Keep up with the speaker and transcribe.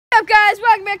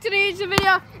back to the YouTube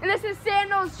video, and this is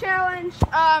Sandals challenge.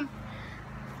 Sandals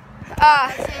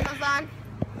on.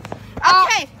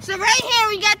 Okay, so right here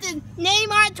we got the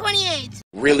Neymar 28.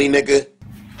 Really, nigga?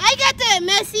 I got the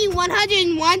Messi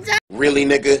 101. Really,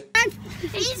 nigga?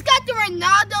 He's got the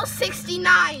Ronaldo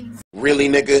 69s. Really,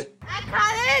 nigga? I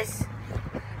call this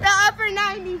the upper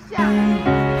 90s challenge.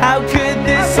 How could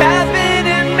this happen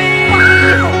to me?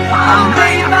 I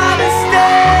made my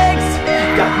mistakes,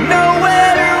 got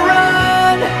nowhere to run.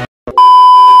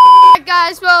 Alright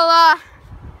guys, well,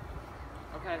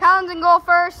 Colin's in goal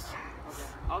first. Okay,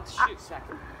 I'll shoot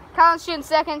second. Colin's shooting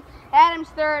second. Adam's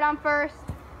third. I'm first.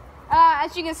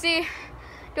 As you can see,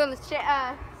 doing the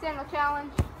sandal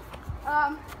challenge.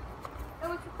 It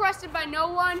was requested by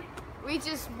no one. We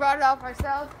just brought it up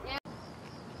ourselves. Yeah.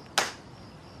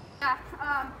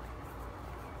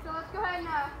 So let's go ahead and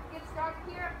get started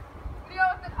here. We go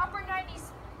with an upper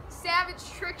 90s savage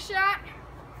trick shot.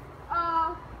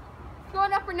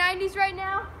 Going upper 90s right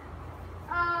now.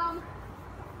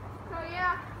 So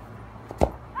yeah.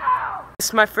 Ow! This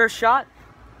is my first shot.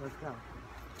 Let's go.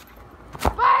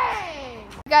 Bang!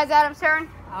 Guys, Adam's turn.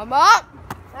 I'm up.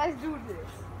 Let's do this.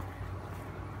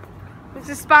 This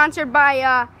is sponsored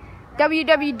by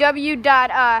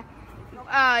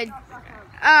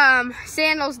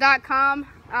www.sandals.com.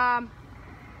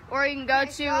 Or you can go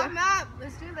to. I'm up.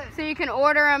 Let's do this. So you can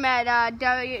order them at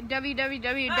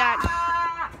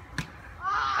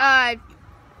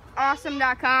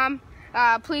www.awesome.com.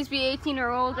 Please be 18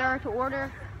 or older to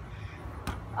order.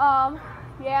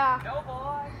 Yeah. No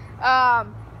boy.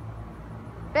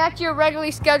 Back to your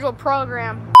regularly scheduled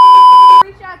program.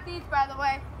 We shot these, by the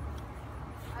way,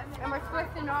 and we're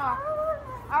switching off.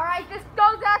 All right, this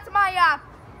goes out to my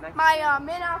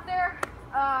men out there.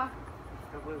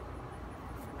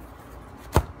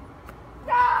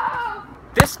 No!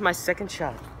 This is my second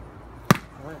shot.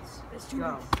 Let's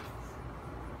go.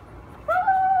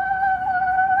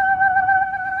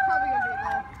 Probably gonna be a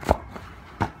goal.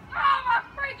 Oh, my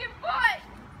freaking foot!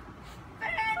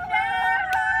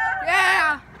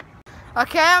 Yeah.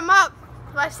 Okay, I'm up.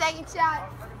 My second shot.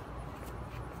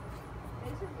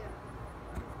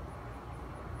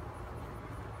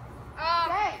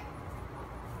 Okay.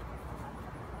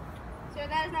 So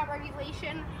that is not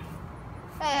regulation.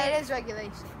 Hey, it is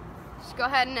regulation. Just go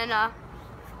ahead and then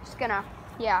just gonna,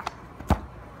 yeah.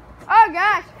 Oh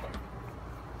gosh.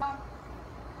 So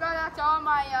that's all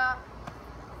my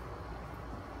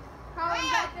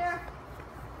colleagues out there.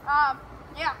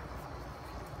 Yeah.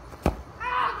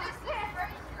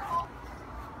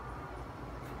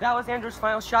 That was Andrew's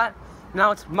final shot.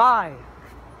 Now it's my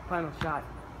final shot.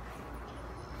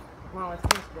 Come on, let's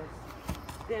finish this.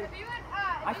 Then If you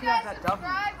I guys can have that W.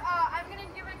 subscribe, I'm gonna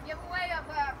give a giveaway of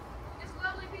this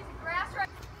lovely piece of grass right.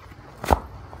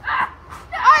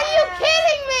 Are you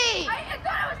kidding me? I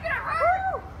thought it was gonna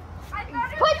hurt. I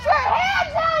thought it Put your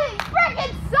hands on it,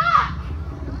 freaking suck!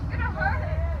 was gonna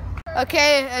hurt.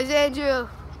 Okay, as Andrew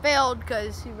failed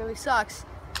because he really sucks.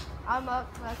 I'm up.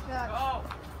 Let's go. Oh.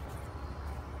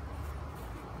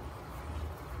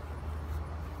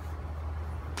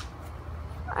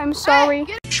 I'm sorry.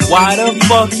 Why the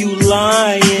fuck you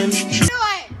lying? Do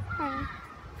it.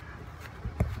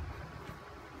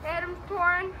 Adam's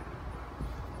torn.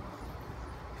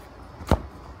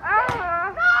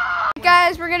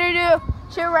 Guys, we're gonna do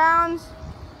 2 rounds.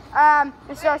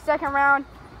 This is our second round.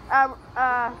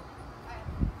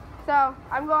 So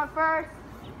I'm going first.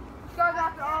 This goes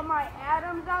out to all my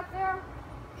Adams out there.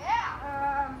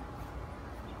 Yeah.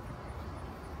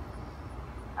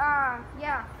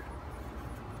 Yeah.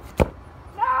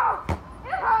 No! It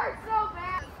hurts so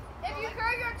bad. If you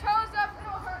curl your toes up,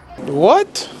 it'll hurt.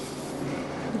 What?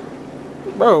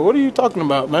 Bro, what are you talking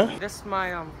about, man? This is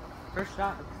my first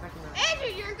shot of the second round.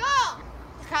 Andrew, your goal.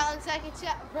 Colin's second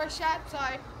shot. First shot.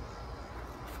 Sorry.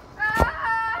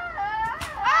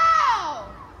 Oh!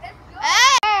 It's good.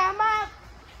 Hey, I'm up.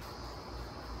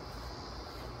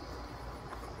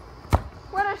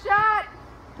 What a shot!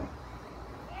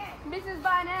 Misses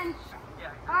by an inch.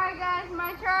 Yeah. Alright guys,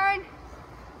 my turn.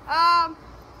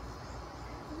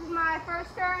 This is my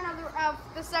first turn of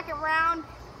the second round.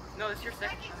 No, this is your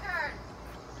second shot. Turn.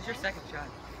 This is your second shot.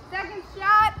 Second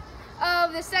shot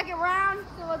of the second round.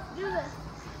 So let's do this.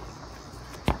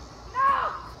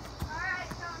 No! Alright,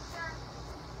 Colin's turn.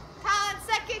 Colin's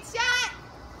second shot.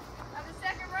 Of the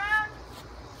second round.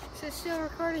 It's still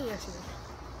recording yesterday.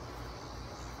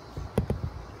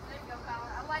 There you go,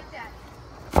 Colin. I like that.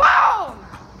 Boom!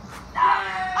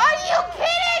 Are you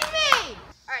kidding me?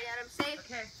 Alright, Adam, safe.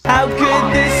 Okay. How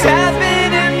could this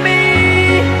happen to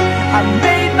me? I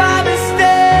made my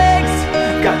mistakes,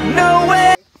 got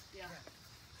nowhere.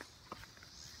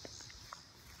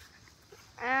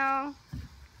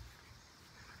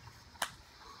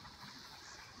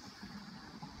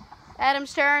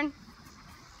 Adam's turn.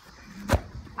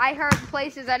 I hurt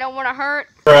places I don't want to hurt.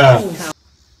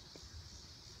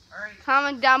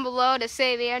 Comment down below to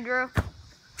save Andrew.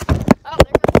 Oh,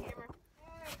 there goes the camera.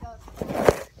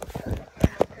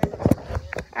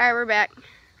 Alright, we're back.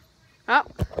 Oh.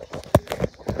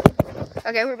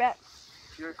 Okay, we're back.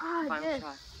 Your final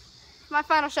shot. My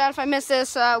final shot. If I miss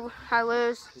this, I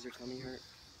lose. Does your tummy hurt?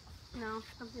 No,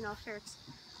 something else hurts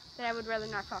that I would rather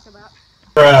not talk about.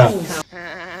 No!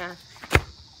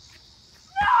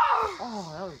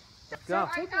 Oh, that was... Let's go.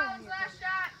 Alright, Colin's last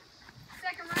shot.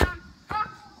 Second round. Oh.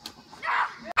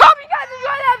 Hope you guys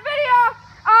enjoyed that video.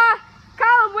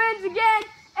 Colin wins again.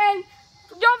 And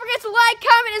don't forget to like,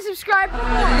 comment, and subscribe for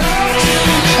more.